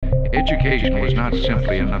Education was not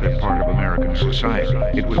simply another part of American society.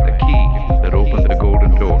 It was the key that opened the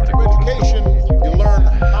golden door. Through education, you learn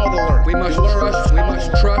how to learn. We must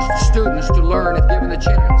trust students to learn if given the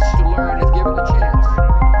chance. If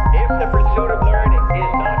the pursuit of learning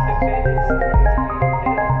is not defended,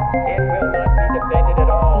 it will not be defended at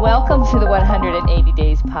all. Welcome to the 180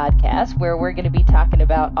 Days podcast, where we're going to be talking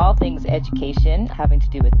about all things education, having to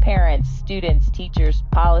do with parents, students, teachers,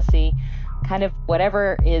 policy, kind of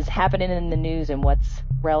whatever is happening in the news and what's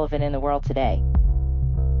relevant in the world today.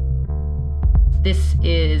 This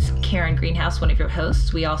is Karen Greenhouse, one of your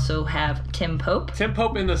hosts. We also have Tim Pope. Tim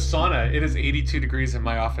Pope in the sauna. It is 82 degrees in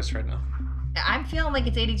my office right now. I'm feeling like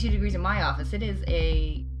it's 82 degrees in my office. It is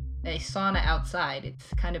a sauna outside.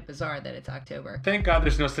 It's kind of bizarre that it's October. Thank God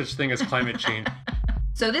there's no such thing as climate change.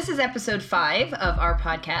 So this is episode 5 of our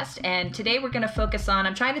podcast, and today we're going to focus on,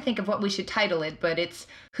 I'm trying to think of what we should title it, but it's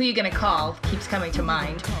Who You Gonna Call keeps coming to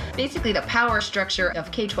mind. Basically the power structure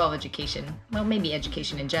of K-12 education, well, maybe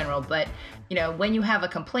education in general, but when you have a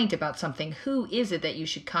complaint about something, who is it that you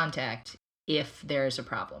should contact if there's a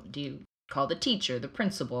problem? Do you call the teacher, the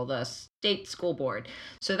principal, the state school board?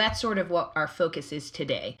 So that's sort of what our focus is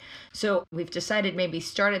today. So we've decided maybe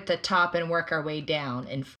start at the top and work our way down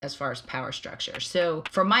as far as power structure. So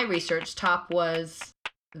for my research, top was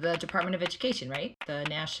the Department of Education, right? The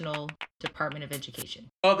National Department of Education.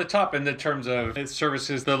 Well, the top in the terms of it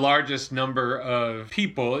services the largest number of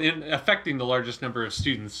people in affecting the largest number of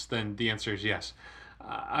students, then the answer is yes.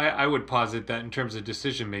 I would posit that in terms of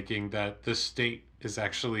decision making, that the state is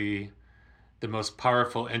actually the most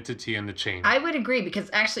powerful entity in the chain. I would agree,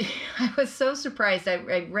 because actually I was so surprised.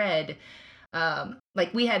 I read,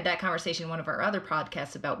 we had that conversation in one of our other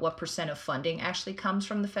podcasts about what percent of funding actually comes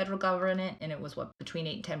from the federal government, and it was between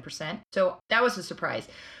 8 and 10%. So that was a surprise.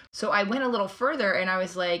 So I went a little further and I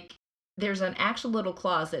was like, there's an actual little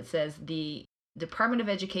clause that says the Department of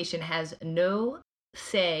Education has no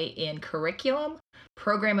say in curriculum,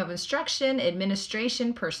 program of instruction,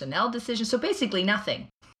 administration, personnel decisions. So basically nothing.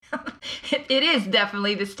 It is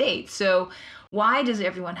definitely the state. So why does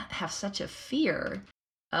everyone have such a fear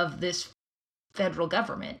of this federal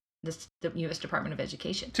government, the U.S. Department of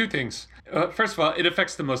Education? Two things. First of all, it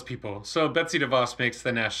affects the most people. So Betsy DeVos makes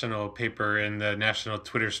the national paper in the national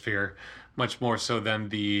Twitter sphere much more so than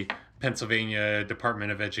the Pennsylvania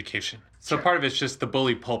Department of Education. So Sure. Part of it's just the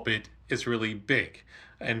bully pulpit is really big.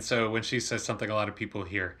 And so when she says something, a lot of people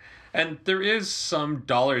hear. And there is some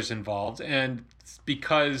dollars involved. And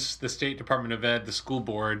because the State Department of Ed, the school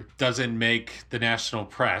board, doesn't make the national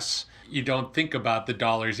press, you don't think about the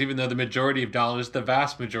dollars, even though the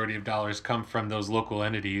vast majority of dollars come from those local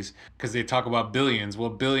entities, because they talk about billions. Well,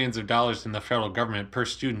 billions of dollars in the federal government per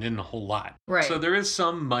student isn't a whole lot. Right. So there is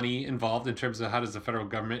some money involved in terms of how does the federal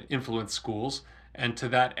government influence schools. And to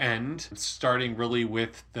that end, starting really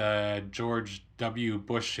with the George W.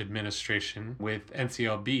 Bush administration with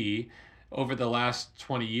NCLB, over the last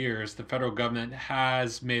 20 years, the federal government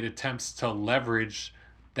has made attempts to leverage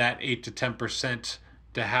that 8 to 10%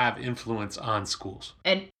 to have influence on schools.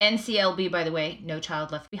 And NCLB, by the way, No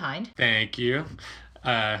Child Left Behind. Thank you.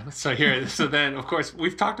 So then, of course,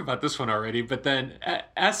 we've talked about this one already, but then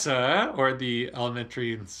ESSA, or the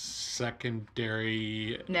Elementary and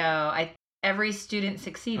Secondary... No, Every Student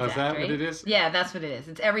Succeeds Act, is that right? what it is? Yeah, that's what it is.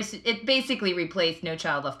 It basically replaced No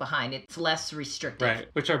Child Left Behind. It's less restrictive. Right,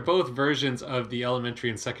 which are both versions of the Elementary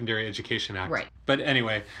and Secondary Education Act. Right. But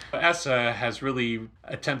anyway, ESSA has really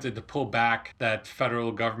attempted to pull back that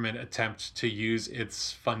federal government attempt to use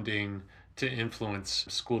its funding to influence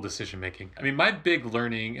school decision making. I mean, my big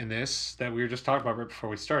learning in this that we were just talking about right before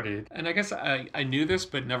we started, and I guess I knew this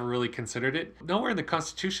but never really considered it. Nowhere in the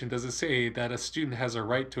Constitution does it say that a student has a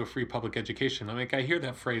right to a free public education. I hear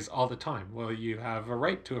that phrase all the time. Well, you have a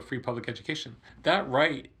right to a free public education. That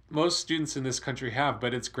right most students in this country have,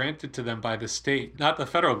 but it's granted to them by the state, not the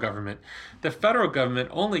federal government. The federal government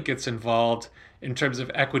only gets involved in terms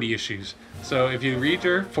of equity issues. So if you read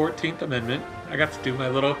your 14th Amendment, I got to do my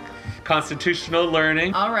little constitutional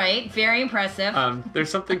learning. All right, very impressive. There's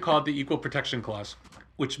something called the Equal Protection Clause,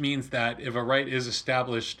 which means that if a right is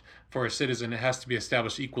established for a citizen, it has to be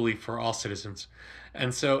established equally for all citizens.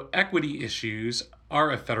 And so equity issues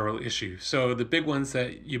are a federal issue. So the big ones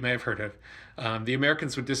that you may have heard of, the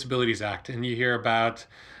Americans with Disabilities Act, and you hear about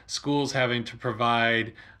schools having to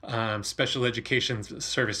provide special education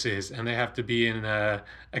services, and they have to be in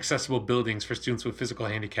accessible buildings for students with physical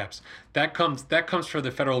handicaps. That comes from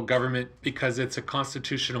the federal government because it's a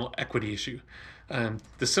constitutional equity issue.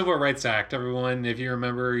 The Civil Rights Act, everyone, if you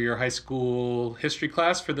remember your high school history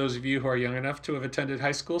class, for those of you who are young enough to have attended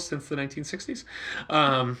high school since the 1960s,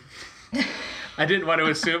 I didn't want to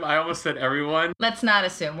assume. I almost said everyone. Let's not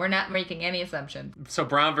assume. We're not making any assumptions. So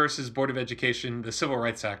Brown versus Board of Education, the Civil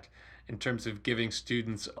Rights Act, in terms of giving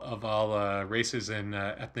students of all races and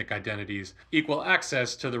ethnic identities equal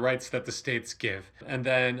access to the rights that the states give. And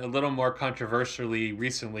then a little more controversially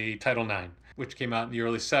recently, Title IX, which came out in the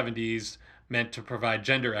early 70s, meant to provide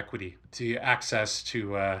gender equity to access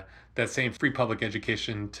to that same free public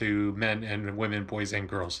education to men and women, boys and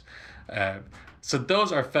girls. So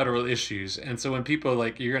those are federal issues. And so when people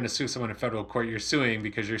you're going to sue someone in federal court, you're suing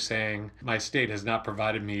because you're saying my state has not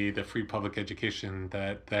provided me the free public education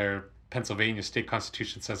that their Pennsylvania state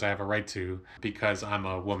constitution says I have a right to because I'm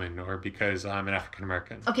a woman or because I'm an African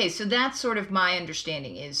American. Okay, so that's sort of my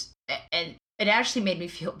understanding is, and it actually made me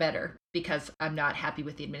feel better because I'm not happy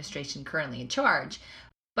with the administration currently in charge,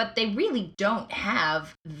 but they really don't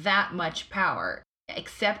have that much power,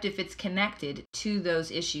 except if it's connected to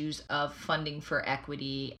those issues of funding for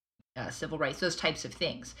equity, civil rights, those types of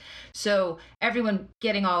things. So everyone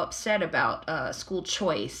getting all upset about school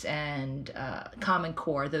choice and Common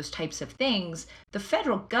Core, those types of things, the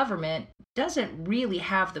federal government doesn't really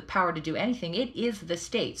have the power to do anything. It is the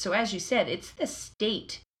state. So as you said, it's the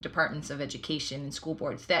state departments of education and school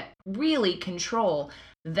boards that really control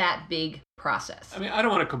that big process. I mean, I don't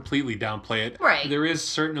want to completely downplay it. Right. There is a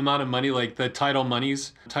certain amount of money, like the Title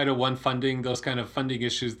monies, Title I funding, those kind of funding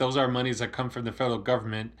issues. Those are monies that come from the federal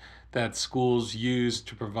government that schools use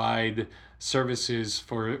to provide services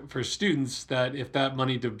for students, that if that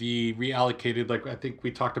money to be reallocated, like I think we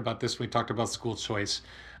talked about this when we talked about school choice,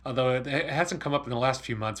 although it hasn't come up in the last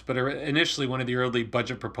few months, but initially one of the early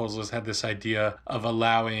budget proposals had this idea of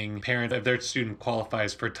allowing parents, if their student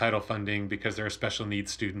qualifies for title funding because they're a special needs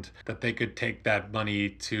student, that they could take that money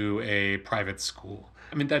to a private school.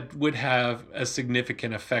 I mean, that would have a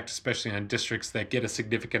significant effect, especially on districts that get a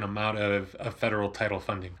significant amount of federal title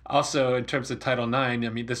funding. Also, in terms of Title IX, I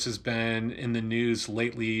mean, this has been in the news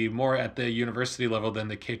lately, more at the university level than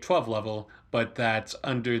the K-12 level, but that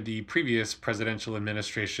under the previous presidential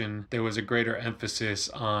administration, there was a greater emphasis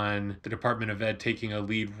on the Department of Ed taking a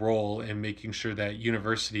lead role in making sure that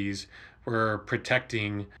universities were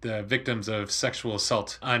protecting the victims of sexual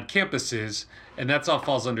assault on campuses, and that's all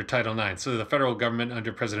falls under Title IX. So the federal government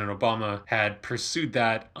under President Obama had pursued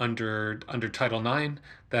that under Title IX,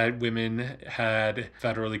 that women had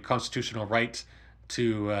federally constitutional right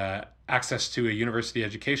to access to a university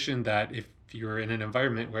education, that if you're in an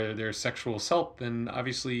environment where there's sexual assault, then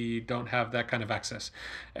obviously you don't have that kind of access.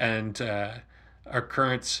 And our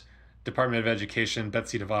current Department of Education,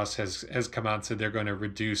 Betsy DeVos, has come out and said they're going to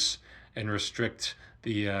reduce and restrict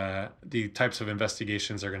the types of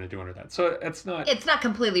investigations they're going to do under that. So it's not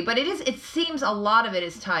completely, but it seems a lot of it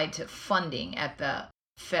is tied to funding at the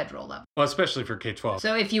federal level. Well, especially for K-12.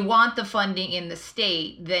 So if you want the funding in the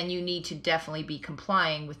state, then you need to definitely be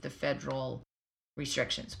complying with the federal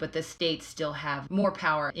restrictions, but the states still have more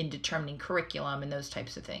power in determining curriculum and those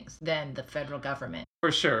types of things than the federal government.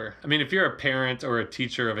 For sure. I mean, if you're a parent or a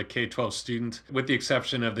teacher of a K-12 student, with the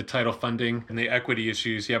exception of the title funding and the equity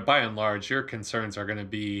issues, yeah, by and large, your concerns are going to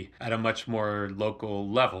be at a much more local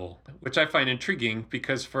level, which I find intriguing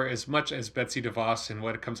because for as much as Betsy DeVos and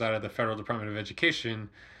what comes out of the Federal Department of Education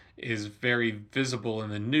is very visible in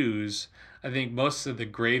the news, I think most of the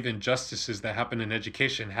grave injustices that happen in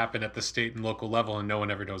education happen at the state and local level, and no one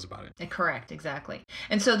ever knows about it. Correct, exactly.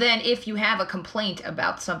 And so then if you have a complaint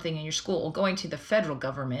about something in your school, going to the federal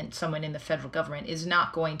government, someone in the federal government is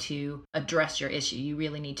not going to address your issue. You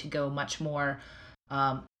really need to go much more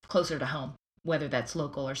closer to home, whether that's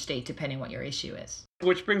local or state, depending what your issue is.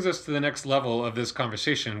 Which brings us to the next level of this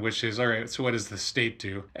conversation, which is, all right, so what does the state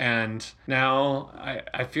do? And now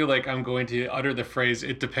I feel like I'm going to utter the phrase,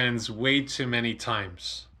 it depends, way too many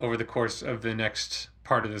times over the course of the next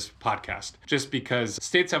part of this podcast, just because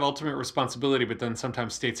states have ultimate responsibility, but then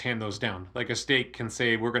sometimes states hand those down. Like a state can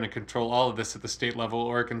say, we're going to control all of this at the state level,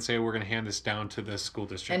 or it can say, we're going to hand this down to the school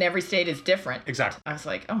district. And every state is different. Exactly. I was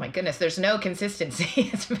like, oh my goodness, there's no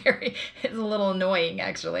consistency. It's a little annoying,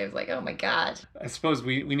 actually. I was like, oh my God. I suppose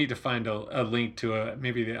we need to find a link to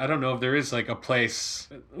I don't know if there is like a place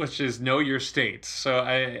which is know your state. So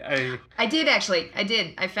I did actually.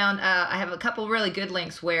 I found, I have a couple really good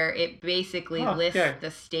links where it basically lists the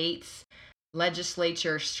state's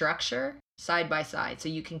legislature structure side by side. So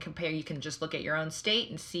you can compare, you can just look at your own state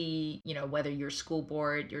and see, whether your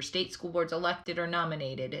state school board's elected or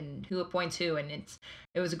nominated and who appoints who. And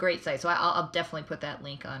it was a great site. So I'll definitely put that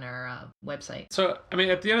link on our website. So, I mean,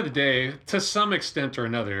 at the end of the day, to some extent or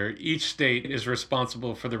another, each state is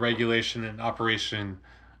responsible for the regulation and operation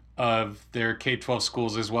of their K-12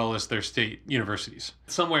 schools as well as their state universities,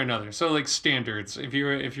 some way or another. So like standards, if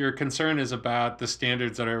your concern is about the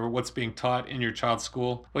standards that are what's being taught in your child's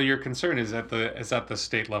school, well, your concern is at the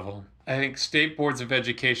state level. I think state boards of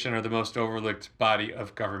education are the most overlooked body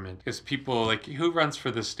of government because people like who runs for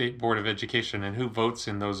the state board of education and who votes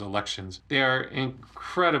in those elections. They are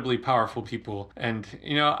incredibly powerful people. And,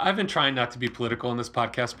 I've been trying not to be political in this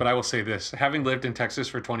podcast, but I will say this. Having lived in Texas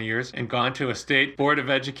for 20 years and gone to a state board of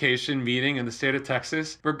education meeting in the state of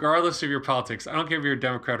Texas, regardless of your politics, I don't care if you're a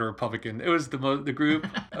Democrat or Republican, it was the group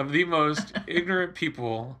of the most ignorant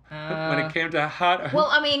people when it came to hot. Well,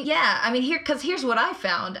 here's what I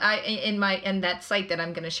found. In that site that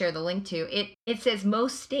I'm going to share the link to, it says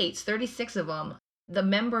most states, 36 of them, the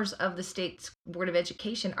members of the state's board of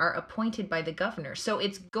education are appointed by the governor. So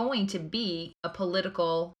it's going to be a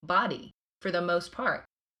political body for the most part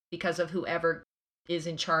because of whoever is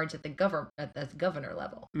in charge at the governor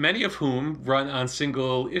level. Many of whom run on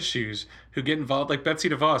single issues, who get involved, like Betsy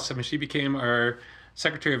DeVos. I mean, she became our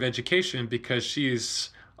Secretary of Education because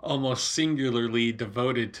she's almost singularly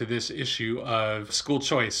devoted to this issue of school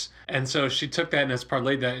choice. And so she took that and has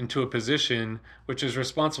parlayed that into a position which is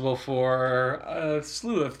responsible for a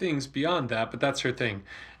slew of things beyond that, but that's her thing.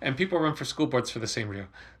 And people run for school boards for the same reason.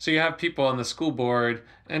 So you have people on the school board,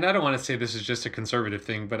 and I don't want to say this is just a conservative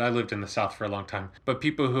thing, but I lived in the South for a long time, but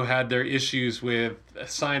people who had their issues with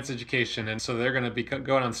science education, and so they're going to be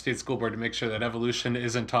going on state school board to make sure that evolution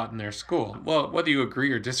isn't taught in their school. Well, whether you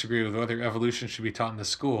agree or disagree with whether evolution should be taught in the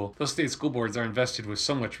school, those state school boards are invested with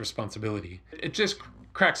so much responsibility. It just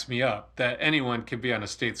cracks me up that anyone can be on a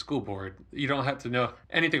state school board. You don't have to know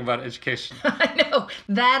anything about education. I know.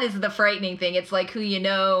 That is the frightening thing. It's like who you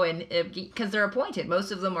know, and because they're appointed.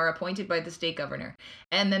 Most of them are appointed by the state governor.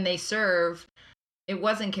 And then they serve. It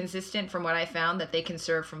wasn't consistent from what I found that they can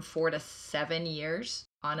serve from 4 to 7 years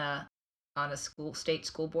on a state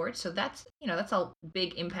school board. So that's a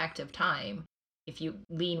big impact of time if you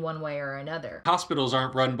lean one way or another. Hospitals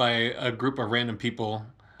aren't run by a group of random people.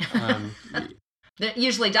 They're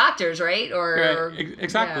usually doctors, right? Or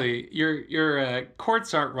exactly. Yeah. Your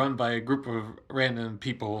courts aren't run by a group of random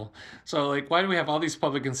people. So like, why do we have all these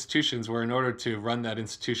public institutions where in order to run that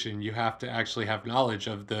institution, you have to actually have knowledge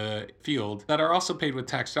of the field that are also paid with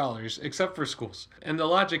tax dollars, except for schools? And the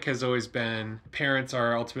logic has always been parents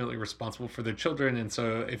are ultimately responsible for their children. And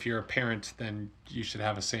so if you're a parent, then you should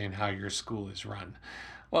have a say in how your school is run.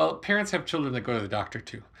 Well, parents have children that go to the doctor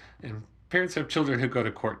too. And parents have children who go to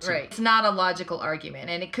court too. Right. It's not a logical argument.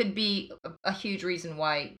 And it could be a huge reason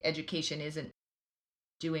why education isn't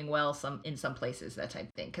doing well in some places, that type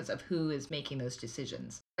of thing, because of who is making those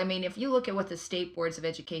decisions. I mean, if you look at what the state boards of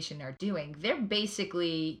education are doing, they're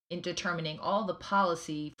basically in determining all the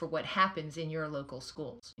policy for what happens in your local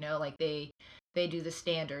schools. Like they do the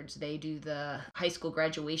standards, they do the high school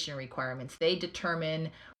graduation requirements, they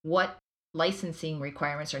determine what licensing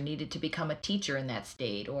requirements are needed to become a teacher in that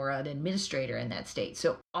state or an administrator in that state.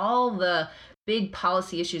 So all the big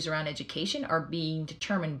policy issues around education are being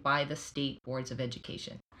determined by the state boards of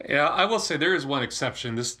education. Yeah, I will say there is one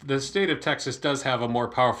exception. The state of Texas does have a more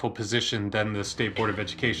powerful position than the State Board of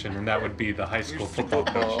Education, and that would be the high school football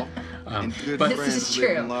coach. But this is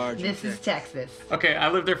true. This is Texas. Okay, I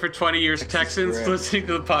lived there for 20 years. Texans listening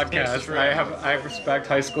to the podcast, I respect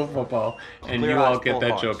high school football, and you all get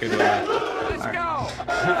that joke into that. Let's go!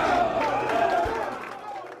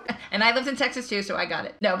 And I lived in Texas too, so I got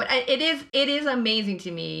it. No, but it is amazing to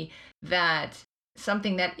me that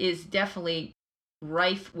something that is definitely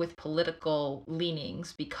rife with political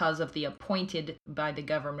leanings because of the appointed by the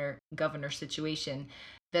governor situation,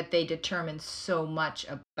 that they determine so much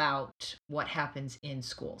about what happens in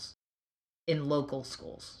schools, in local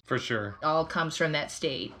schools. For sure. It all comes from that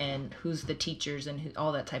state and who's the teachers and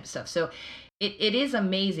all that type of stuff. So it is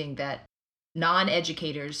amazing that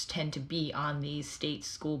non-educators tend to be on these state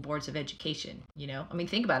school boards of education. I mean,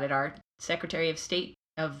 think about it. Our Secretary of State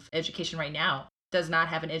of Education right now does not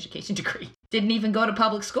have an education degree, didn't even go to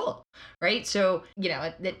public school, right? So,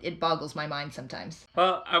 it boggles my mind sometimes.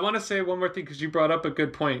 Well, I want to say one more thing, because you brought up a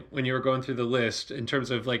good point when you were going through the list in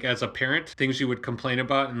terms of like, as a parent, things you would complain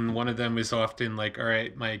about. And one of them is often like, all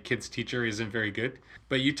right, my kid's teacher isn't very good.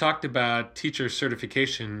 But you talked about teacher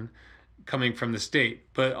certification coming from the state,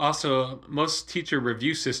 but also most teacher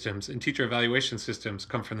review systems and teacher evaluation systems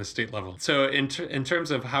come from the state level. So in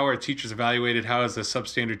terms of how are teachers evaluated, how is a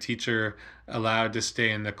substandard teacher allowed to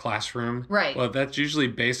stay in the classroom? Right. Well, that's usually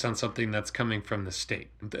based on something that's coming from the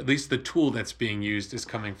state. At least the tool that's being used is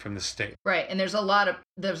coming from the state. Right. And there's a lot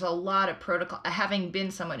of protocol. Having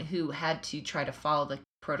been someone who had to try to follow the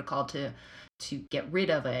protocol to get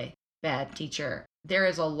rid of a bad teacher, there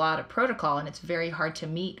is a lot of protocol, and it's very hard to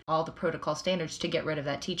meet all the protocol standards to get rid of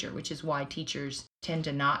that teacher, which is why teachers tend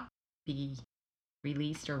to not be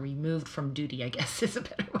released or removed from duty, I guess is a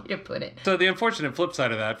better way to put it. So the unfortunate flip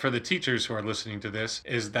side of that for the teachers who are listening to this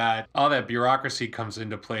is that all that bureaucracy comes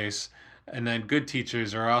into place, and then good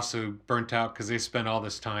teachers are also burnt out because they spend all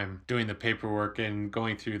this time doing the paperwork and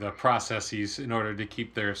going through the processes in order to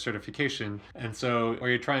keep their certification. And so, or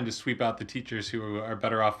you're trying to sweep out the teachers who are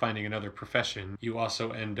better off finding another profession, you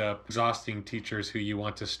also end up exhausting teachers who you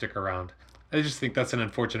want to stick around. I just think that's an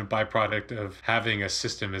unfortunate byproduct of having a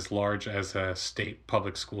system as large as a state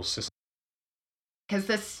public school system. Because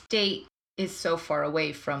the state is so far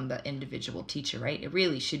away from the individual teacher, right? It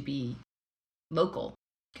really should be local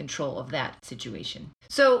control of that situation.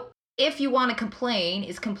 So if you want to complain,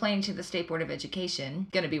 is complaining to the State Board of Education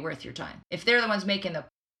going to be worth your time? If they're the ones making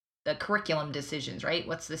the curriculum decisions, right?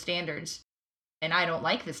 What's the standards? And I don't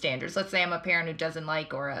like the standards. Let's say I'm a parent who doesn't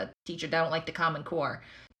like, or a teacher that don't like the Common Core.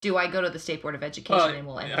 Do I go to the State Board of Education and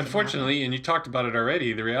will end up unfortunately, and you talked about it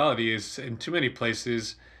already, the reality is in too many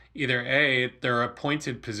places, either A, they're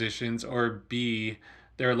appointed positions, or B,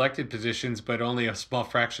 they're elected positions, but only a small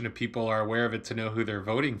fraction of people are aware of it to know who they're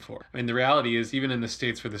voting for. I mean, the reality is, even in the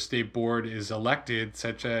states where the state board is elected,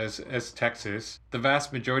 such as Texas, the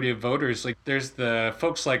vast majority of voters, like there's the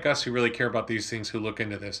folks like us who really care about these things who look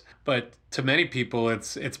into this. But to many people,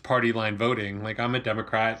 it's party line voting. Like I'm a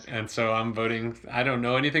Democrat, and so I'm voting. I don't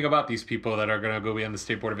know anything about these people that are going to go be on the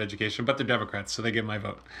State Board of Education, but they're Democrats, so they get my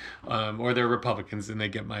vote. Or they're Republicans, and they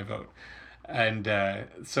get my vote. And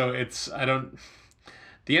so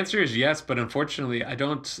the answer is yes, but unfortunately,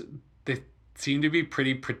 they seem to be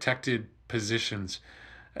pretty protected positions.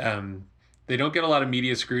 They don't get a lot of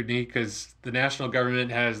media scrutiny because the national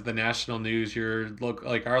government has the national news.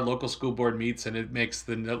 Like our local school board meets and it makes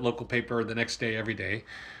the local paper the next day, every day.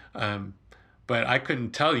 But I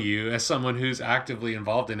couldn't tell you, as someone who's actively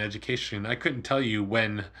involved in education, I couldn't tell you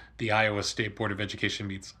when the Iowa State Board of Education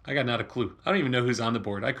meets. I got not a clue. I don't even know who's on the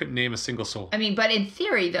board. I couldn't name a single soul. I mean, but in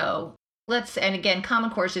theory, though, and again, Common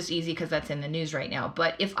Core is just easy because that's in the news right now.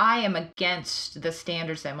 But if I am against the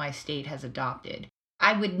standards that my state has adopted,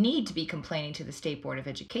 I would need to be complaining to the State Board of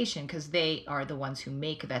Education because they are the ones who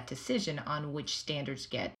make that decision on which standards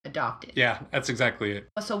get adopted. Yeah, that's exactly it.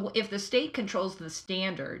 So if the state controls the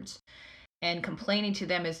standards and complaining to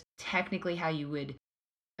them is technically how you would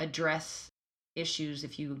address issues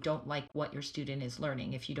if you don't like what your student is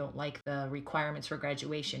learning, if you don't like the requirements for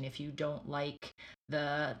graduation, if you don't like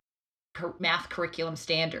the math curriculum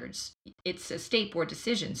standards, it's a state board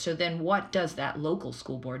decision. So then what does that local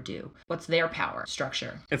school board do? What's their power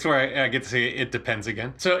structure? It's where I get to say it depends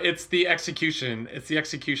again. So it's the execution.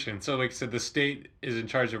 So like I said, the state is in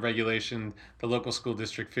charge of regulation. The local school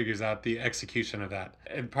district figures out the execution of that.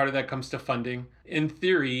 And part of that comes to funding. In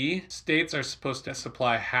theory, states are supposed to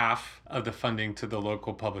supply half of the funding to the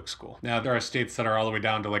local public school. Now, there are states that are all the way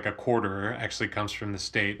down to like a quarter actually comes from the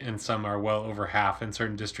state, and some are well over half, and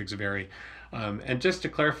certain districts vary. And just to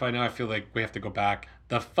clarify, now I feel like we have to go back.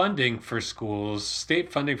 The funding for schools,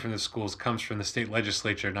 state funding from the schools comes from the state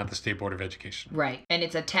legislature, not the State Board of Education. Right. And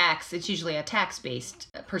it's usually a tax-based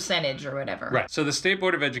percentage or whatever. Right. So the State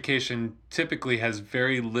Board of Education typically has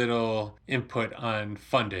very little input on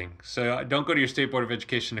funding. So don't go to your State Board of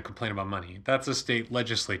Education to complain about money. That's a state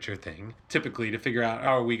legislature thing, typically to figure out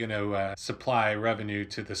how are we going to supply revenue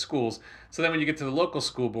to the schools. So then when you get to the local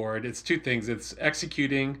school board, it's two things. It's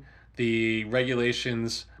executing the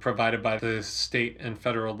regulations provided by the state and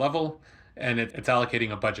federal level, and it's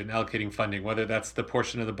allocating a budget and allocating funding, whether that's the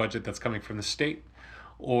portion of the budget that's coming from the state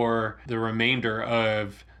or the remainder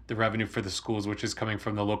of the revenue for the schools, which is coming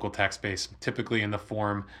from the local tax base, typically in the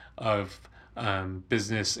form of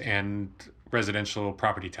business and residential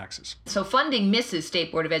property taxes. So funding misses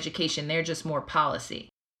State Board of Education. They're just more policy.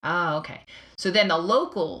 Ah, okay. So then the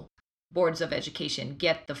local boards of education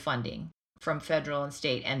get the funding from federal and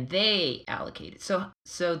state, and they allocate it. So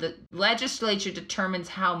the legislature determines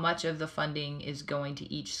how much of the funding is going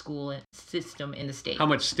to each school system in the state. How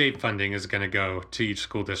much state funding is going to go to each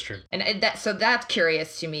school district? And that's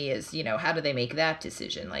curious to me is, how do they make that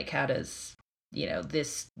decision? Like, how does,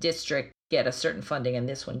 this district get a certain funding and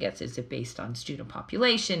this one gets? Is it based on student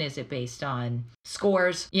population? Is it based on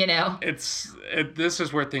scores? This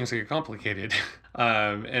is where things get complicated.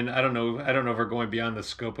 And I don't know if we're going beyond the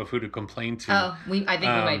scope of who to complain to. I think we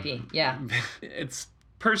might be. Yeah. It's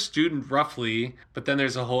per student roughly, but then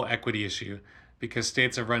there's a whole equity issue because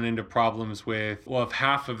states have run into problems with, if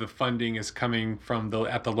half of the funding is coming from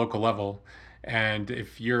at the local level, and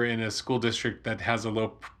if you're in a school district that has a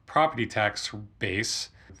low property tax base,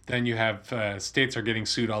 then you have states are getting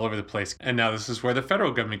sued all over the place. And now this is where the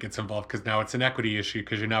federal government gets involved, because now it's an equity issue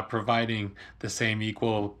because you're not providing the same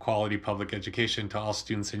equal quality public education to all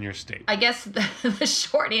students in your state. I guess the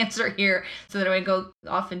short answer here, so that I don't go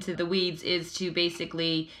off into the weeds, is to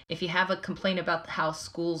basically, if you have a complaint about how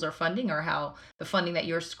schools are funding or how the funding that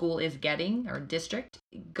your school is getting or district,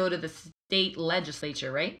 go to the state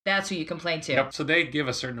legislature, right? That's who you complain to. Yep. So they give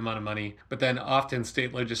a certain amount of money, but then often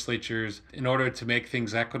state legislatures, in order to make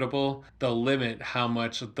things equitable, they'll limit how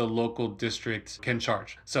much the local district can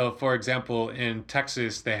charge. So for example, in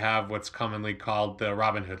Texas, they have what's commonly called the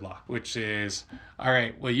Robin Hood law, which is, all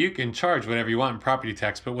right, well, you can charge whatever you want in property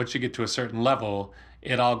tax, but once you get to a certain level,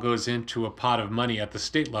 it all goes into a pot of money at the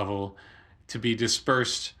state level to be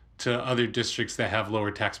dispersed to other districts that have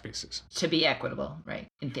lower tax bases. To be equitable, right,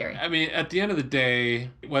 in theory. I mean, at the end of the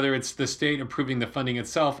day, whether it's the state approving the funding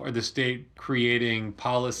itself or the state creating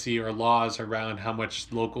policy or laws around how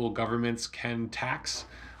much local governments can tax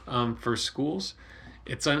for schools,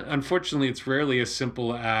 unfortunately, it's rarely as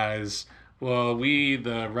simple as, well, we,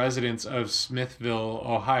 the residents of Smithville,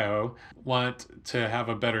 Ohio, want to have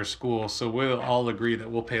a better school, so we'll all agree that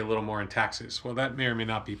we'll pay a little more in taxes. Well, that may or may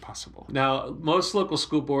not be possible. Now, most local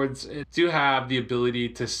school boards do have the ability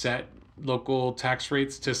to set local tax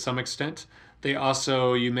rates to some extent. They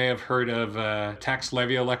also, you may have heard of a tax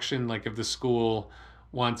levy election, like if the school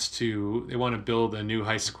they want to build a new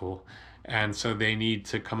high school, and so they need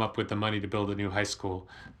to come up with the money to build a new high school.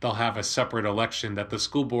 They'll have a separate election that the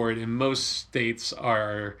school board in most states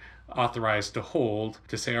are authorized to hold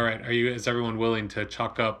to say, all right, is everyone willing to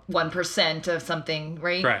chalk up 1% of something,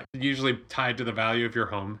 right? Right. Usually tied to the value of your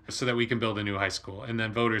home so that we can build a new high school. And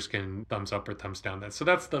then voters can thumbs up or thumbs down that. So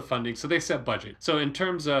that's the funding. So they set budget. So in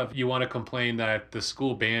terms of you want to complain that the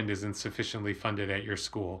school band isn't sufficiently funded at your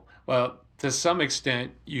school, well, to some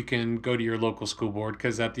extent, you can go to your local school board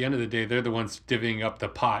because at the end of the day, they're the ones divvying up the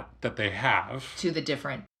pot that they have to the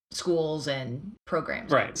different schools and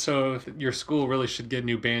programs. Right. So if your school really should get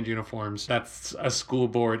new band uniforms, that's a school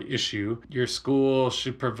board issue. Your school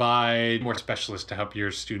should provide more specialists to help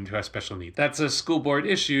your student who has special needs. That's a school board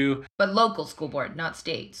issue. But local school board, not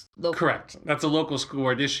states. Local. Correct. That's a local school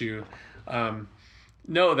board issue.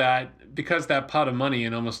 Know that because that pot of money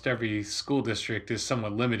in almost every school district is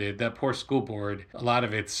somewhat limited, that poor school board, a lot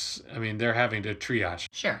of they're having to triage.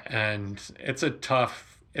 Sure. And it's a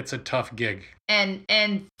tough gig.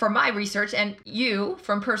 And from my research and you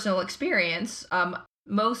from personal experience,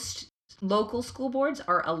 most local school boards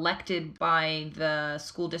are elected by the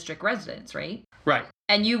school district residents, right? Right.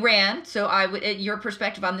 And you ran, so your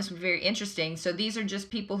perspective on this would be very interesting. So these are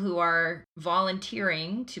just people who are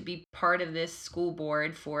volunteering to be part of this school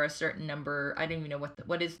board for a certain number. I don't even know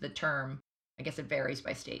what is the term. I guess it varies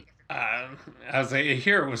by state.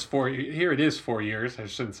 Here it is 4 years. I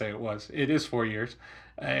shouldn't say it was. It is 4 years.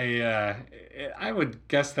 I would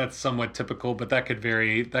guess that's somewhat typical, but that could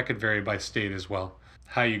vary by state as well.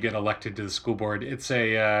 How you get elected to the school board. It's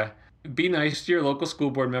be nice to your local school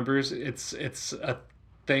board members. It's a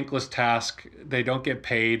thankless task. They don't get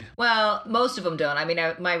paid. Well, most of them don't. I mean,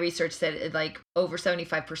 my research said like over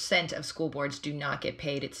 75% of school boards do not get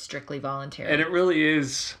paid. It's strictly voluntary. And it really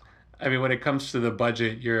is. I mean, when it comes to the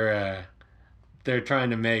budget, they're trying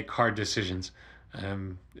to make hard decisions.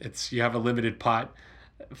 You have a limited pot.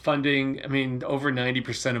 Funding, I mean, over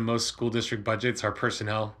 90% of most school district budgets are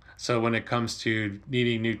personnel. So when it comes to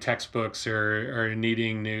needing new textbooks or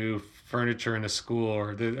needing new furniture in a school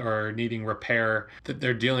or needing repair, that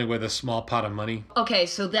they're dealing with a small pot of money. Okay,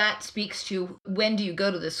 so that speaks to when do you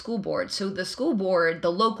go to the school board? So the school board,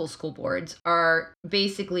 the local school boards, are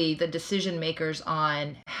basically the decision makers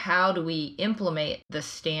on how do we implement the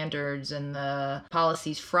standards and the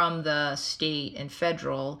policies from the state and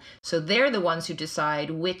federal. So they're the ones who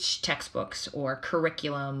decide which textbooks or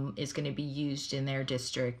curriculum is going to be used in their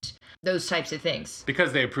district, those types of things.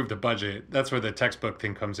 Because they approve the budget, that's where the textbook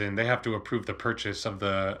thing comes in. They have to approve the purchase of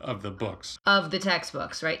the books. Of the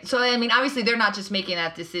textbooks, right? So, I mean, obviously they're not just making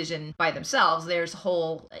that decision by themselves. There's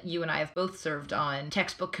you and I have both served on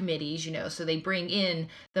textbook committees, so they bring in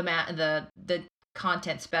the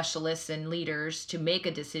content specialists and leaders to make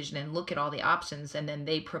a decision and look at all the options, and then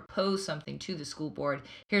they propose something to the school board.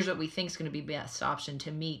 Here's what we think is going to be best option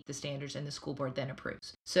to meet the standards, and the school board then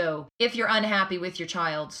approves. So if you're unhappy with your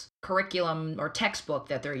child's curriculum or textbook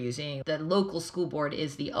that they're using, the local school board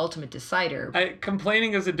is the ultimate decider.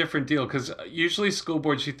 Complaining is a different deal because usually school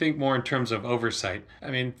boards, you think more in terms of oversight.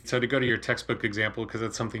 I mean, so to go to your textbook example, because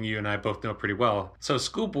that's something you and I both know pretty well. So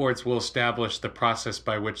school boards will establish the process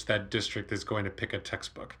by which that district is going to pick a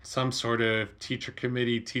textbook. Some sort of teacher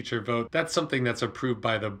committee, teacher vote, that's something that's approved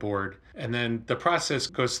by the board. And then the process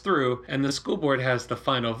goes through and the school board has the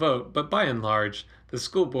final vote. But by and large, the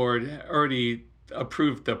school board already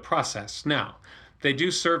approved the process. Now, they do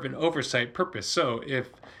serve an oversight purpose. So if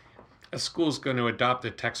a school's going to adopt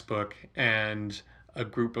a textbook and a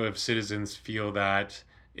group of citizens feel that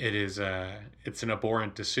it's an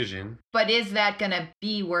abhorrent decision. But is that going to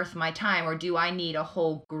be worth my time, or do I need a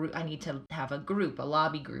whole group? I need to have a group, a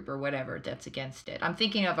lobby group or whatever that's against it. I'm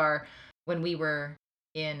thinking of when we were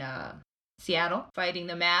in Seattle fighting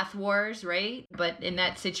the math wars, right? But in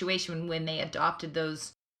that situation, when they adopted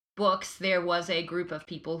those books, there was a group of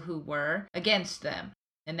people who were against them.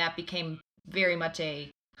 And that became very much a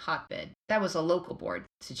hotbed. That was a local board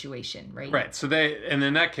situation, right? Right. So and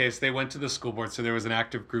in that case, they went to the school board. So there was an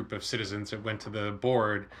active group of citizens that went to the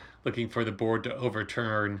board looking for the board to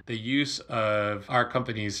overturn the use of our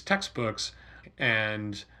company's textbooks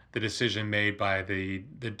and the decision made by the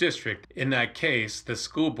district. In that case, the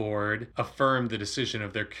school board affirmed the decision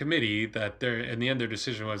of their committee that in the end, their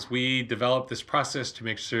decision was, we developed this process to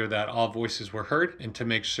make sure that all voices were heard and to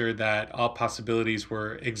make sure that all possibilities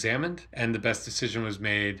were examined and the best decision was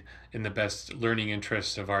made in the best learning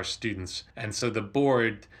interests of our students. And so the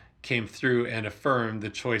board came through and affirmed the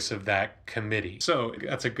choice of that committee. So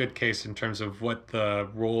that's a good case in terms of what the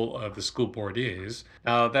role of the school board is.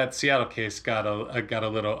 Now that Seattle case got a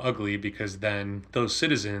little ugly because then those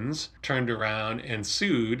citizens turned around and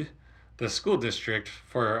sued the school district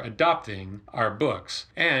for adopting our books.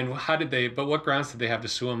 And but what grounds did they have to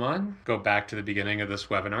sue them on? Go back to the beginning of this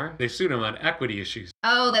webinar. They sued them on equity issues.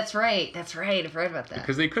 Oh, that's right. I've read about that.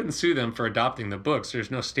 Because they couldn't sue them for adopting the books.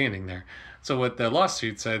 There's no standing there. So what the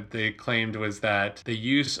lawsuit said they claimed was that the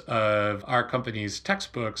use of our company's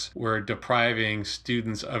textbooks were depriving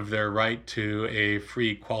students of their right to a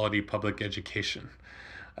free quality public education.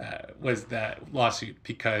 Was that lawsuit,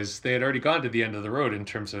 because they had already gone to the end of the road in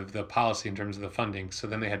terms of the policy, in terms of the funding. So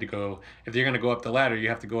then they had to go, if you're going to go up the ladder, you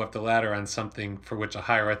have to go up the ladder on something for which a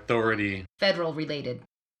higher authority. Federal related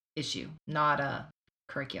issue, not a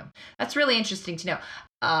curriculum. That's really interesting to know.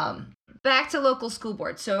 Back to local school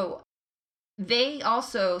boards. So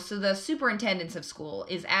the superintendent of school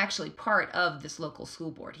is actually part of this local school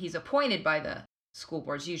board. He's appointed by the school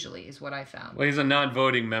boards usually, is what I found. Well, he's a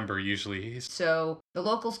non-voting member usually. So the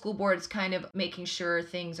local school board is kind of making sure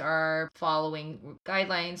things are following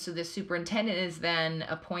guidelines. So the superintendent is then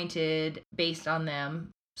appointed based on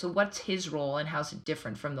them. So what's his role and how's it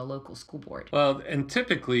different from the local school board? Well, and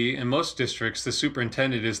typically in most districts, the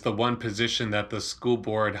superintendent is the one position that the school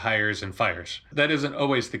board hires and fires. That isn't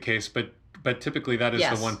always the case, but typically that is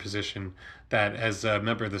the one position that as a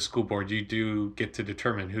member of the school board, you do get to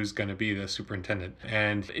determine who's going to be the superintendent.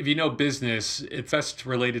 And if you know business, it's best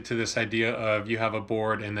related to this idea of you have a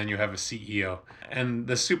board and then you have a CEO. And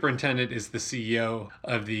the superintendent is the CEO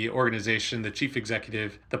of the organization, the chief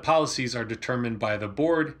executive. The policies are determined by the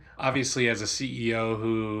board. Obviously, as a CEO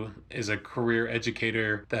who is a career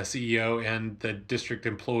educator, the CEO and the district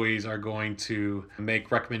employees are going to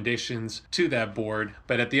make recommendations to that board.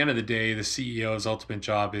 But at the end of the day, the CEO's ultimate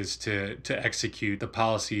job is to execute the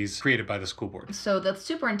policies created by the school board. So the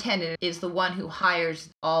superintendent is the one who hires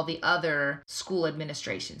all the other school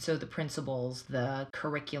administration. So the principals, the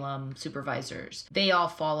curriculum supervisors, they all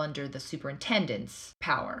fall under the superintendent's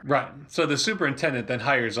power. Right. So the superintendent then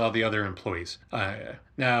hires all the other employees.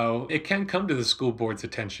 Now, it can come to the school board's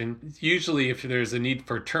attention. Usually, if there's a need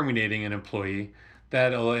for terminating an employee,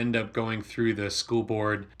 that'll end up going through the school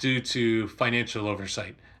board due to financial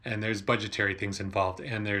oversight. And there's budgetary things involved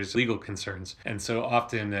and there's legal concerns. And so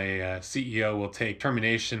often a CEO will take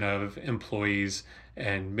termination of employees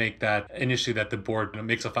and make that an issue that the board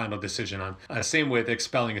makes a final decision on. Same with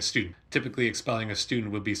expelling a student. Typically, expelling a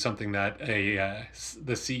student would be something that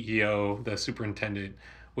the CEO, the superintendent,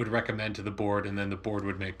 would recommend to the board, and then the board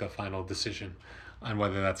would make the final decision on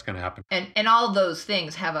whether that's going to happen. And all those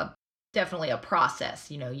things have definitely a process.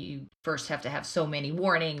 You first have to have so many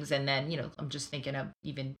warnings, and then, I'm just thinking of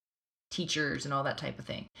even teachers and all that type of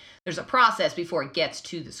thing. There's a process before it gets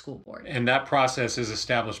to the school board. And that process is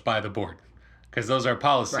established by the board because those are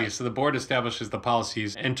policies. Right. So the board establishes the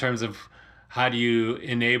policies in terms of how do you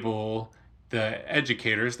enable the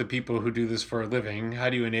educators, the people who do this for a living, how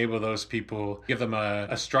do you enable those people, give them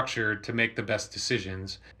a structure to make the best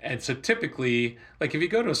decisions? And so typically, like if you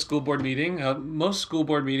go to a school board meeting, most school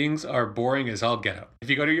board meetings are boring as all get out. If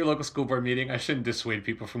you go to your local school board meeting, I shouldn't dissuade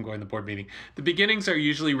people from going to the board meeting. The beginnings are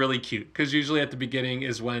usually really cute because usually at the beginning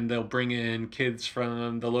is when they'll bring in kids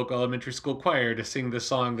from the local elementary school choir to sing the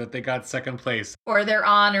song that they got second place. Or they're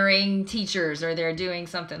honoring teachers, or they're doing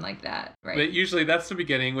something like that, right? But usually that's the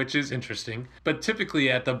beginning, which is interesting. But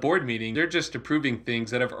typically at the board meeting, they're just approving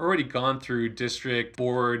things that have already gone through district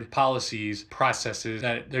board policies, processes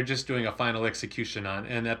that they're just doing a final execution on.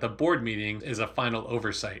 And at the board meeting is a final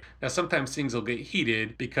oversight. Now, sometimes things will get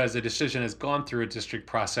heated because a decision has gone through a district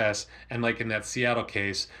process. And like in that Seattle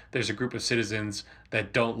case, there's a group of citizens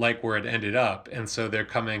that don't like where it ended up. And so they're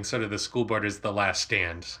coming sort of the school board as the last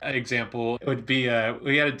stand. An example would be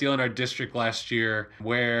we had a deal in our district last year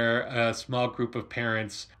where a small group of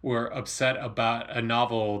parents were upset about a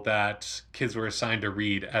novel that kids were assigned to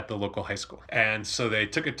read at the local high school. And so they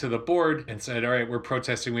took it to the board and said, all right, we're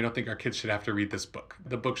protesting. We don't think our kids should have to read this book.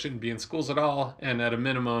 The book shouldn't be in schools at all. And at a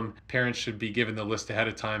minimum, parents should be given the list ahead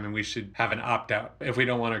of time and we should have an opt-out if we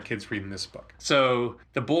don't want our kids reading this book. So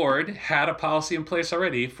the board had a policy in place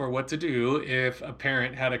already for what to do if a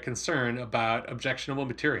parent had a concern about objectionable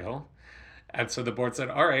material. And so the board said,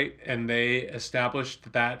 all right, and they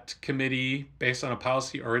established that committee based on a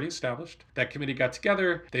policy already established. That committee got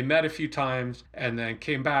together, they met a few times, and then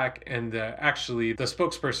came back, and actually the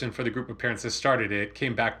spokesperson for the group of parents that started it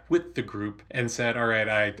came back with the group and said, all right,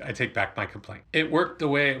 I take back my complaint. It worked the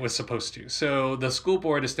way it was supposed to. So the school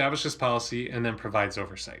board establishes policy and then provides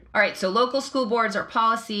oversight. All right, so local school boards are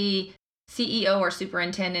policy, CEO or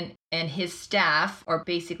superintendent and his staff are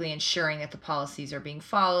basically ensuring that the policies are being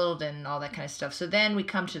followed and all that kind of stuff. So then we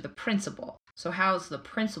come to the principal. So how's the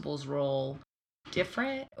principal's role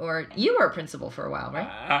different? Or you were a principal for a while, right?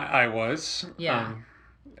 I was. Yeah.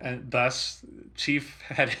 And thus chief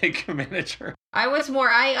headache manager. I was more,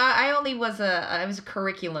 I only was I was a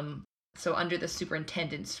curriculum. So under the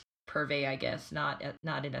superintendent's purvey, I guess, not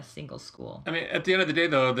in a single school. I mean, at the end of the day,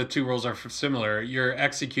 though, the two roles are similar. You're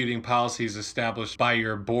executing policies established by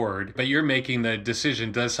your board, but you're making the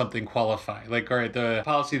decision, does something qualify? Like, all right, the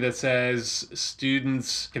policy that says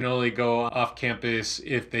students can only go off campus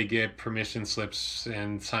if they get permission slips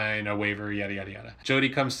and sign a waiver, yada, yada, yada. Jody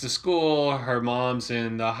comes to school, her mom's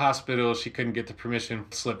in the hospital, she couldn't get the permission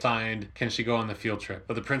slip signed. Can she go on the field trip?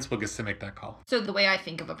 But the principal gets to make that call. So the way I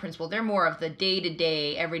think of a principal, they're more of the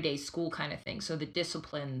day-to-day, everyday school kind of thing. So the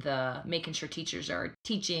discipline, the making sure teachers are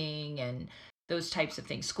teaching and those types of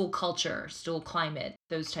things, school culture, school climate,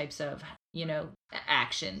 those types of,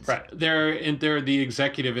 actions. Right. They're the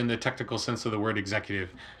executive in the technical sense of the word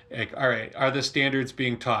executive. Like, all right, are the standards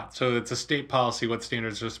being taught? So it's a state policy what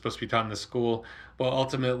standards are supposed to be taught in the school. Well,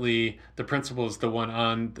 ultimately, the principal is the one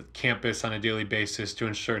on the campus on a daily basis to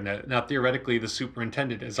ensure that. Now, theoretically, the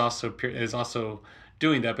superintendent is also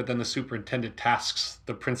doing that, but then the superintendent tasks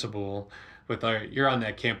the principal with, you're on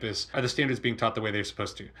that campus. Are the standards being taught the way they're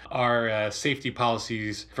supposed to? Are safety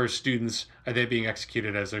policies for students, are they being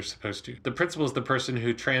executed as they're supposed to? The principal is the person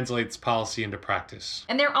who translates policy into practice.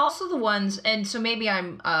 And they're also the ones, and so maybe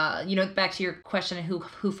I'm, back to your question of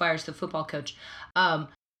who fires the football coach.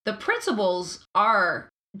 The principals are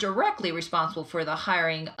directly responsible for the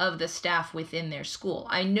hiring of the staff within their school.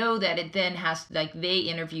 I know that it then has, they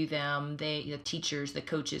interview them, the teachers, the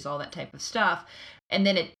coaches, all that type of stuff, and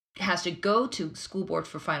then it has to go to school board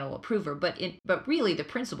for final approval. But really, the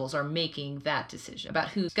principals are making that decision about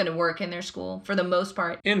who's going to work in their school for the most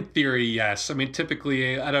part. In theory, yes. I mean,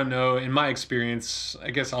 typically, I don't know. In my experience,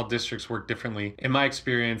 I guess all districts work differently. In my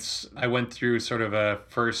experience, I went through sort of a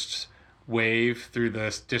first wave through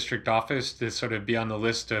the district office to sort of be on the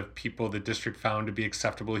list of people the district found to be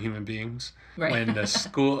acceptable human beings. Right.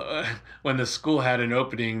 When the school had an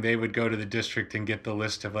opening, they would go to the district and get the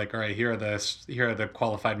list of like, all right, here are the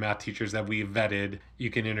qualified math teachers that we vetted.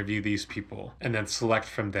 You can interview these people and then select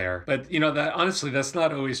from there. But that honestly, that's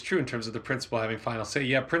not always true in terms of the principal having final say.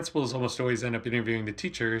 Yeah, principals almost always end up interviewing the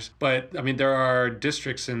teachers. But I mean, there are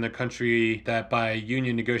districts in the country that by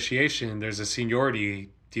union negotiation, there's a seniority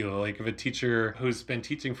deal. Like if a teacher who's been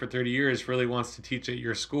teaching for 30 years really wants to teach at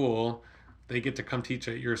your school, they get to come teach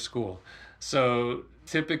at your school. So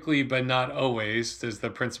typically, but not always, does the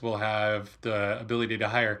principal have the ability to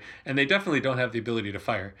hire. And they definitely don't have the ability to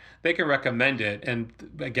fire. They can recommend it. And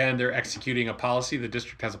again, they're executing a policy. The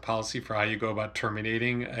district has a policy for how you go about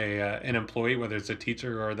terminating an employee, whether it's a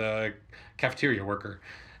teacher or the cafeteria worker.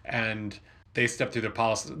 And they step through the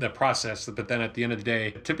process, but then at the end of the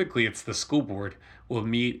day, typically it's the school board will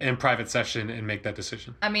meet in private session and make that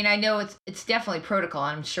decision. I mean, I know it's definitely protocol.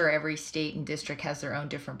 I'm sure every state and district has their own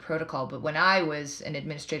different protocol, but when I was an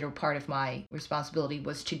administrator, part of my responsibility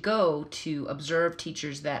was to go to observe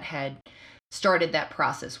teachers that had started that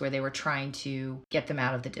process where they were trying to get them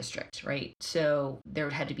out of the district, right? So there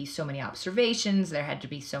had to be so many observations, there had to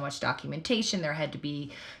be so much documentation, there had to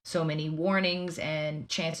be so many warnings and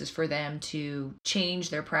chances for them to change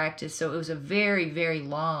their practice. So it was a very, very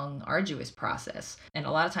long, arduous process. And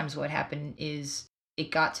a lot of times what happened is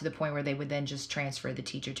it got to the point where they would then just transfer the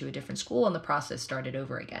teacher to a different school and the process started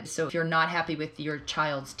over again. So if you're not happy with your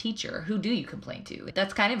child's teacher, who do you complain to?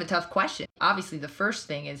 That's kind of a tough question. Obviously, the first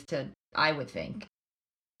thing is to, I would think,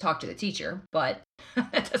 talk to the teacher, but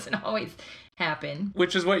that doesn't always happen.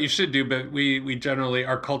 Which is what you should do, but we generally,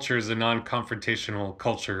 our culture is a non-confrontational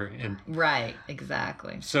culture. And right,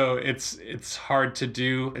 exactly. so it's hard to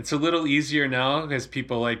do. It's a little easier now because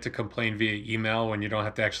people like to complain via email when you don't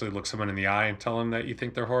have to actually look someone in the eye and tell them that you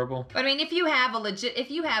think they're horrible. But I mean, if you have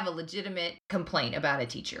a legitimate complaint about a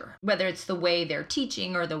teacher, whether it's the way they're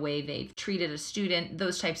teaching or the way they've treated a student,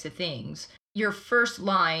 those types of things, your first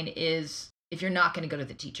line is, if you're not going to go to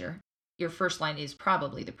the teacher, your first line is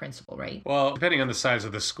probably the principal, right? Well, depending on the size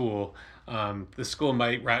of the school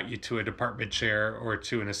might route you to a department chair or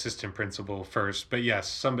to an assistant principal first. But yes,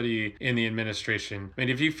 somebody in the administration. I mean,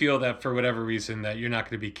 if you feel that for whatever reason that you're not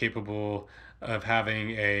going to be capable of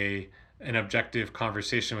having an objective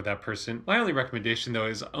conversation with that person, my only recommendation though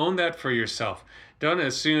is own that for yourself. Don't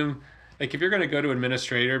assume, like, if you're going to go to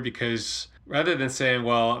administrator because rather than saying,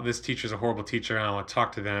 well, this teacher's a horrible teacher and I don't want to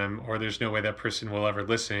talk to them, or there's no way that person will ever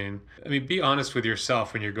listen. I mean, be honest with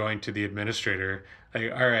yourself when you're going to the administrator.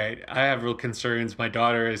 Like, all right, I have real concerns. My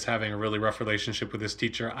daughter is having a really rough relationship with this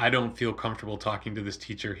teacher. I don't feel comfortable talking to this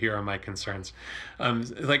teacher. Here are my concerns.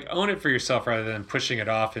 Like, own it for yourself rather than pushing it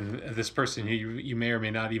off and this person who you may or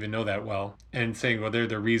may not even know that well and saying, well, they're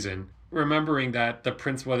the reason. Remembering that the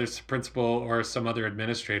principal, whether it's the principal or some other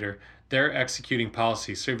administrator, they're executing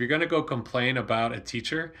policy. So if you're going to go complain about a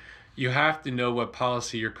teacher, you have to know what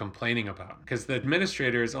policy you're complaining about, because the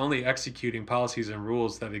administrator is only executing policies and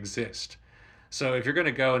rules that exist. So if you're going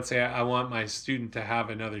to go and say, I want my student to have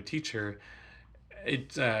another teacher,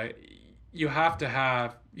 you have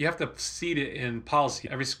to seed it in policy.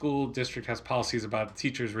 Every school district has policies about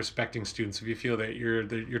teachers respecting students. If you feel that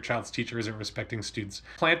your child's teacher isn't respecting students,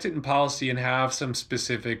 plant it in policy and have some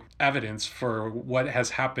specific evidence for what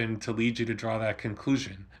has happened to lead you to draw that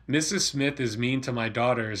conclusion. Mrs. Smith is mean to my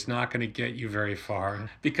daughter is not going to get you very far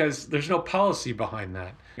because there's no policy behind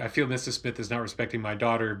that. I feel Mrs. Smith is not respecting my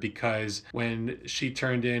daughter because when she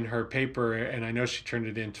turned in her paper, and I know she turned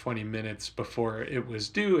it in 20 minutes before it was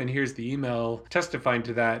due, and here's the email testifying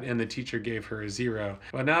to that, and the teacher gave her a 0.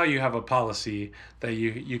 Well, now you have a policy that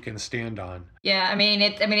you can stand on. Yeah, I mean,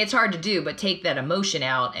 it's hard to do, but take that emotion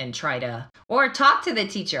out and try to, or talk to the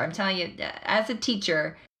teacher. I'm telling you, as a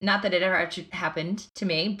teacher, not that it ever actually happened to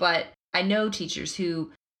me, but I know teachers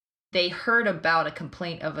who they heard about a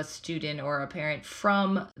complaint of a student or a parent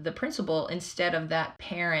from the principal instead of that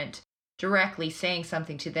parent directly saying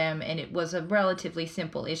something to them, and it was a relatively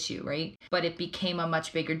simple issue, right? But it became a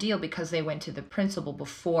much bigger deal because they went to the principal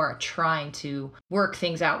before trying to work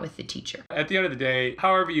things out with the teacher. At the end of the day,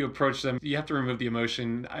 however you approach them, you have to remove the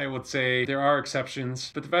emotion. I would say there are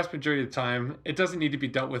exceptions, but the vast majority of the time, it doesn't need to be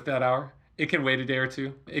dealt with that hour. It can wait a day or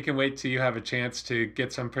two. It can wait till you have a chance to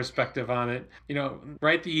get some perspective on it.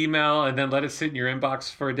 Write the email and then let it sit in your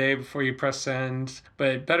inbox for a day before you press send.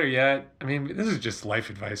 But better yet, I mean, this is just life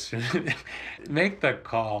advice. Make the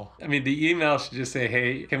call. I mean, the email should just say,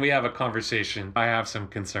 hey, can we have a conversation? I have some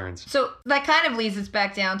concerns. So that kind of leads us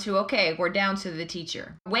back down to, okay, we're down to the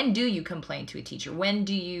teacher. When do you complain to a teacher?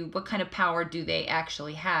 What kind of power do they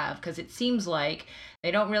actually have? Because it seems like they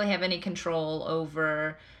don't really have any control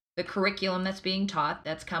over the curriculum that's being taught,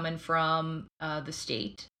 that's coming from the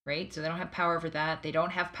state, right? So they don't have power over that. They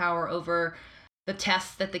don't have power over the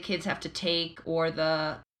tests that the kids have to take or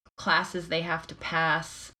the classes they have to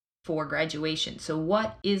pass for graduation. So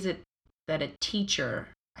what is it that a teacher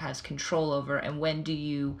has control over, and when do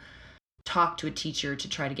you talk to a teacher to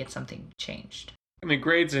try to get something changed? I mean,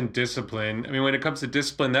 grades and discipline. I mean, when it comes to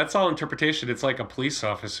discipline, that's all interpretation. It's like a police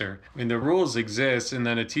officer. I mean, the rules exist, and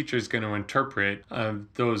then a teacher is going to interpret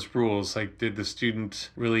those rules. Like, did the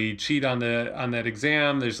student really cheat on that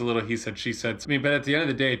exam? There's a little he said, she said. I mean, but at the end of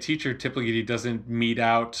the day, a teacher typically doesn't mete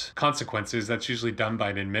out consequences. That's usually done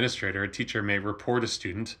by an administrator. A teacher may report a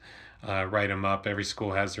student, write them up. Every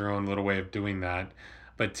school has their own little way of doing that.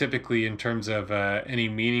 But typically, in terms of any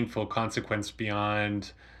meaningful consequence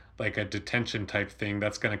beyond like a detention type thing,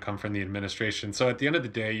 that's going to come from the administration. So at the end of the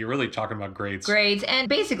day, you're really talking about grades. Grades, and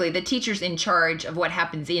basically the teacher's in charge of what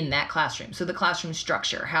happens in that classroom. So the classroom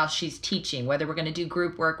structure, how she's teaching, whether we're going to do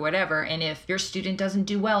group work, whatever. And if your student doesn't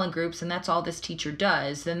do well in groups and that's all this teacher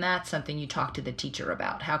does, then that's something you talk to the teacher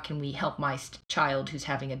about. How can we help my child who's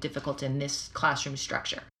having a difficulty in this classroom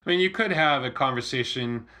structure? I mean, you could have a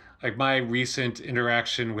conversation like my recent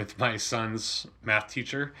interaction with my son's math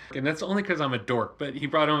teacher. And that's only because I'm a dork, but he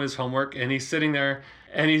brought home his homework and he's sitting there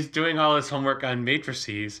and he's doing all his homework on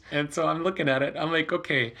matrices. And so I'm looking at it, I'm like,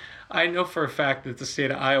 okay, I know for a fact that the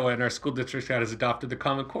state of Iowa and our school district has adopted the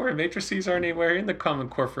Common Core, and matrices aren't anywhere in the Common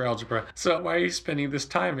Core for algebra. So why are you spending this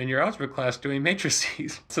time in your algebra class doing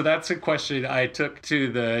matrices? So that's a question I took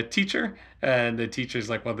to the teacher, and the teacher's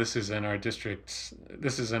like, well, this is in our district,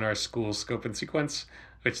 this is in our school scope and sequence.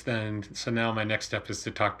 So now my next step is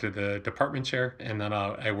to talk to the department chair, and then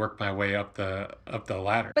I work my way up the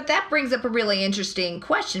ladder. But that brings up a really interesting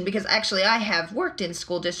question, because actually I have worked in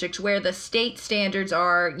school districts where the state standards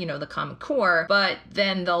are, the Common Core, but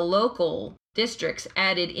then the local districts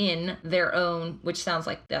added in their own, which sounds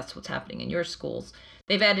like that's what's happening in your schools.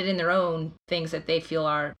 They've added in their own things that they feel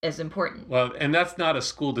are as important. Well, and that's not a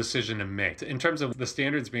school decision to make. In terms of the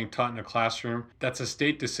standards being taught in a classroom, that's a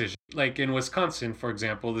state decision. Like in Wisconsin, for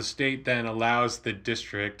example, the state then allows the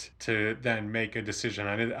district to then make a decision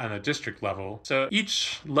on a district level. So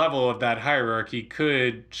each level of that hierarchy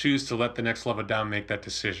could choose to let the next level down make that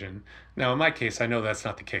decision. Now, in my case, I know that's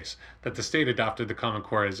not the case, that the state adopted the Common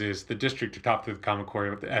Core as is, the district adopted the Common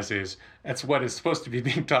Core as is. That's what is supposed to be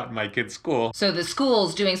being taught in my kid's school. So the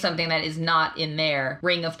school's doing something that is not in their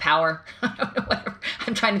ring of power. I don't know, whatever.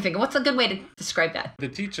 I'm trying to think, what's a good way to describe that? The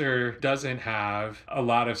teacher doesn't have a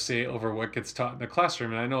lot of say over what gets taught in the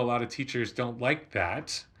classroom, and I know a lot of teachers don't like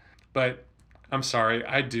that, but I'm sorry,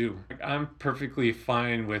 I do. I'm perfectly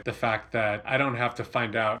fine with the fact that I don't have to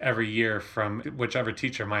find out every year from whichever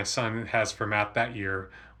teacher my son has for math that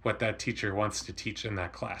year what that teacher wants to teach in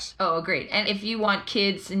that class. Oh, great. And if you want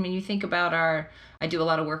kids, you think about I do a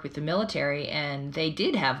lot of work with the military, and they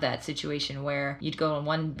did have that situation where you'd go on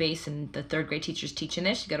one base and the third grade teacher's teaching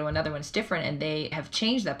this, you go to another one, it's different, and they have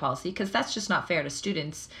changed that policy because that's just not fair to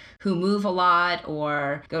students who move a lot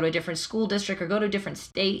or go to a different school district or go to a different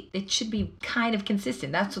state. It should be kind of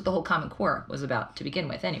consistent. That's what the whole Common Core was about to begin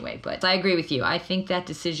with anyway. But I agree with you. I think that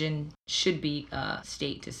decision should be a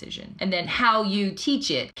state decision. And then how you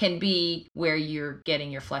teach it can be where you're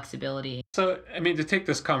getting your flexibility. So, to take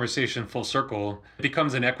this conversation full circle, it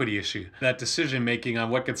becomes an equity issue. That decision making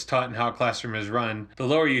on what gets taught and how a classroom is run, the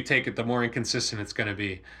lower you take it, the more inconsistent it's going to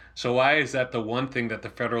be. So why is that the one thing that the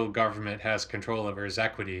federal government has control over is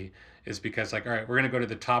equity? Is because all right, we're going to go to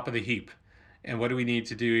the top of the heap. And what do we need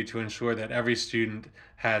to do to ensure that every student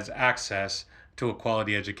has access to a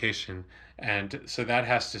quality education? And so that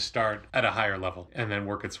has to start at a higher level and then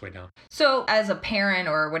work its way down. So as a parent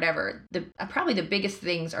or whatever, probably the biggest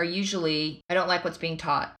things are usually, I don't like what's being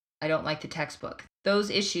taught. I don't like the textbook. Those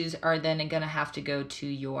issues are then going to have to go to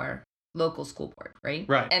your local school board, right?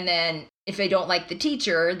 Right. And then if they don't like the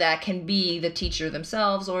teacher, that can be the teacher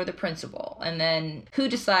themselves or the principal. And then who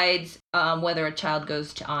decides whether a child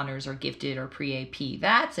goes to honors or gifted or pre-AP?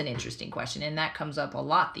 That's an interesting question. And that comes up a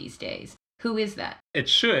lot these days. Who is that? It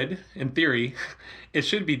should, in theory, it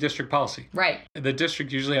should be district policy. Right. The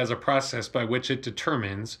district usually has a process by which it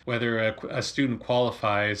determines whether a student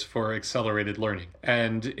qualifies for accelerated learning.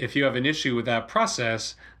 And if you have an issue with that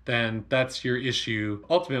process, then that's your issue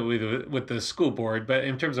ultimately with the school board. But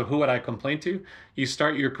in terms of who would I complain to, you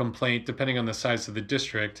start your complaint depending on the size of the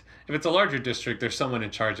district. If it's a larger district, there's someone in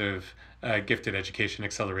charge of gifted education,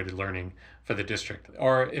 accelerated learning for the district.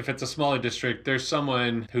 Or if it's a smaller district, there's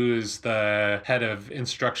someone who's the head of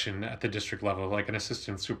instruction at the district level, like an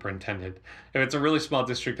assistant superintendent. If it's a really small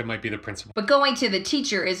district, it might be the principal. But going to the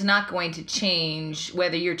teacher is not going to change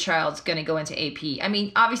whether your child's going to go into AP.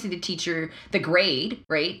 Obviously the teacher, the grade,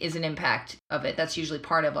 right, is an impact of it. That's usually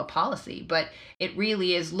part of a policy. But it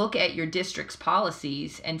really is look at your district's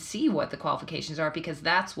policies and see what the qualifications are, because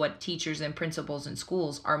that's what teachers and principals and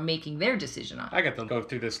schools are making their decision on. I got to go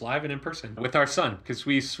through this live and in person with our son, because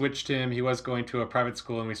we switched him. He was going to a private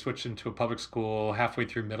school and we switched him to a public school halfway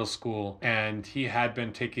through middle school, and he had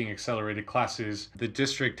been taking accelerated classes. The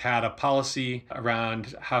district had a policy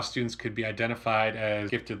around how students could be identified as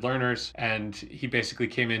gifted learners, and he basically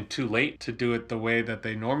came in too late to do it the way that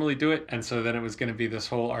they normally do it, and so then it was going to be this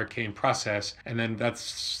whole arcane process. And then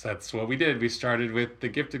that's what we did. We started with the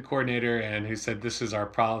gifted coordinator, and who said this is our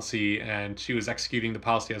policy, and she was executing the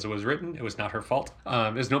policy as it was written. It was not her fault.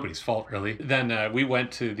 It was nobody's fault really. really. Then we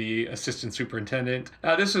went to the assistant superintendent.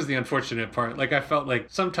 This was the unfortunate part. Like, I felt like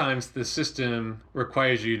sometimes the system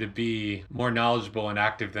requires you to be more knowledgeable and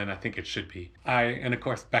active than I think it should be. And of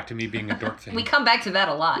course, back to me being a dork thing. We come back to that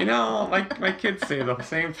a lot. You know, my kids say the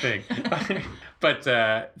same thing. But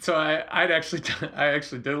so I actually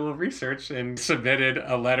did a little research and submitted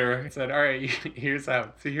a letter. It said, all right, here's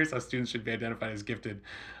how students should be identified as gifted.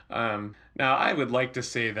 Now, I would like to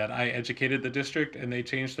say that I educated the district and they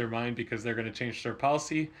changed their mind because they're going to change their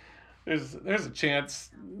policy. There's a chance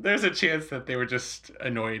that they were just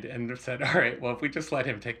annoyed and said, all right, well, if we just let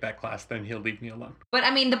him take that class, then he'll leave me alone. But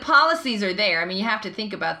I mean, the policies are there. I mean, you have to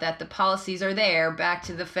think about that. The policies are there, back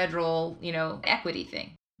to the federal, equity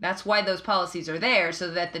thing. That's why those policies are there, so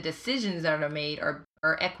that the decisions that are made are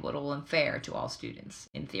equitable and fair to all students,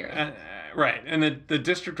 in theory. Right. And the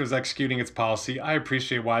district was executing its policy. I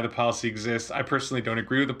appreciate why the policy exists. I personally don't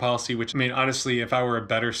agree with the policy, which, I mean, honestly, if I were a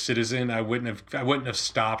better citizen, I wouldn't have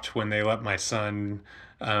stopped when they let my son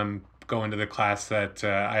go into the class that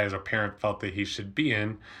I, as a parent, felt that he should be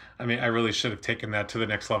in. I mean, I really should have taken that to the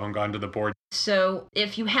next level and gone to the board. So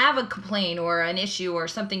if you have a complaint or an issue or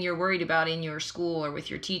something you're worried about in your school or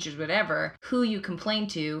with your teachers, whatever, who you complain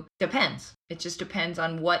to depends. It just depends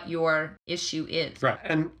on what your issue is. Right.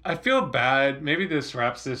 And I feel bad. Maybe this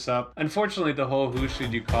wraps this up. Unfortunately, the whole who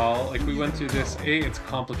should you call, like, we went through this. A, it's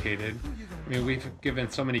complicated. I mean, we've given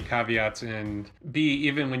so many caveats. And B,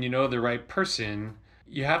 even when you know the right person,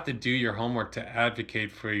 you have to do your homework to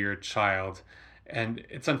advocate for your child. And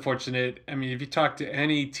it's unfortunate. I mean, if you talk to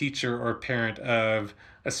any teacher or parent of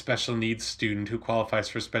a special needs student who qualifies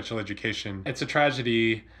for special education, it's a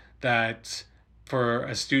tragedy that for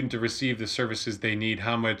a student to receive the services they need,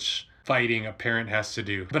 how much fighting a parent has to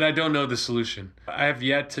do. But I don't know the solution. I have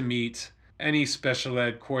yet to meet any special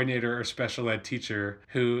ed coordinator or special ed teacher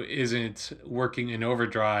who isn't working in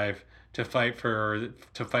overdrive to fight for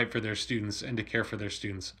their students and to care for their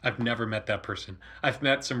students. I've never met that person. I've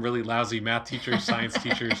met some really lousy math teachers, science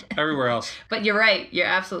teachers, everywhere else. But you're right. You're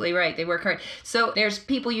absolutely right. They work hard. So there's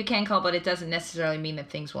people you can call, but it doesn't necessarily mean that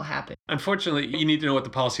things will happen. Unfortunately, you need to know what the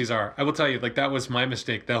policies are. I will tell you, like, that was my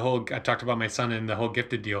mistake. I talked about my son and the whole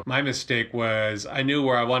gifted deal. My mistake was I knew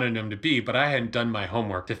where I wanted him to be, but I hadn't done my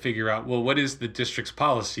homework to figure out, well, what is the district's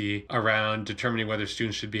policy around determining whether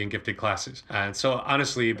students should be in gifted classes? And so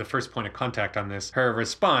honestly, the first point of contact on this, her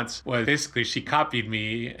response was basically she copied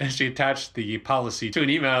me and she attached the policy to an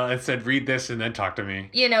email and said, read this and then talk to me.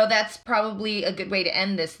 That's probably a good way to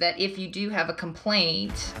end this, that if you do have a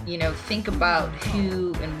complaint, think about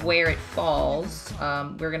who and where it falls.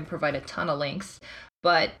 We're going to provide a ton of links,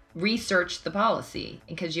 but research the policy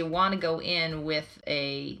because you want to go in with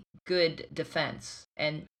a good defense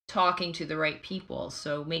and talking to the right people.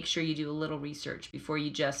 So make sure you do a little research before you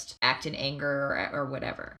just act in anger or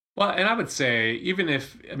whatever. Well, and I would say,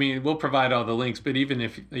 we'll provide all the links, but even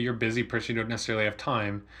if you're a busy person, you don't necessarily have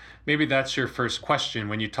time, maybe that's your first question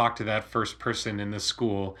when you talk to that first person in the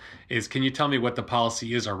school is, can you tell me what the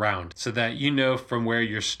policy is around so that you know from where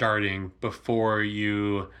you're starting before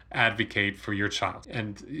you advocate for your child?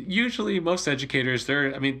 And usually most educators,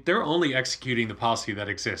 they're only executing the policy that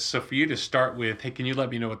exists. So for you to start with, hey, can you let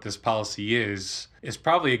me know what this policy is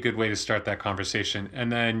probably a good way to start that conversation.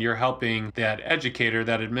 And then you're helping that educator,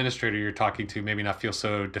 that administrator you're talking to, maybe not feel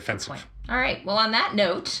so defensive. All right. Well, on that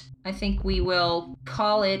note, I think we will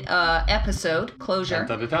call it episode closure.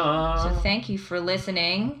 Dun, dun, dun, dun. So thank you for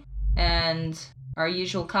listening. And our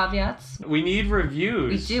usual caveats. We need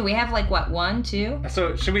reviews. We do. We have 1, 2.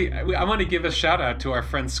 So should we? I want to give a shout out to our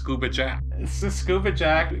friend Scuba Jack. So Scuba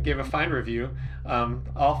Jack gave a fine review,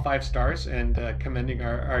 all 5 stars, and commending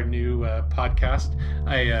our new podcast.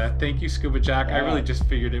 I thank you, Scuba Jack. I really just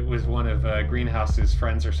figured it was one of Greenhouse's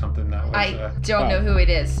friends or something. That was. I don't know who it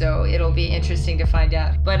is, so it'll be interesting to find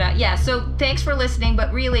out. But so thanks for listening.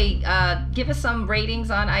 But really, give us some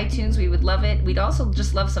ratings on iTunes. We would love it. We'd also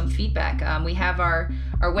just love some feedback. We have our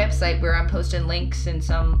website where I'm posting links and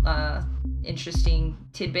some interesting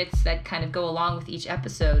tidbits that kind of go along with each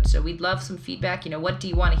episode. So we'd love some feedback. What do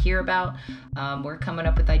you want to hear about? We're coming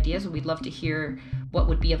up with ideas, and we'd love to hear what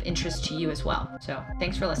would be of interest to you as well. So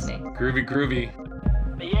thanks for listening. Groovy, groovy.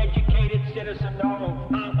 The educated citizen knows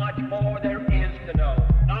how much more there is to know.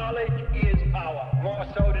 Knowledge is power, more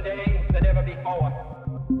so today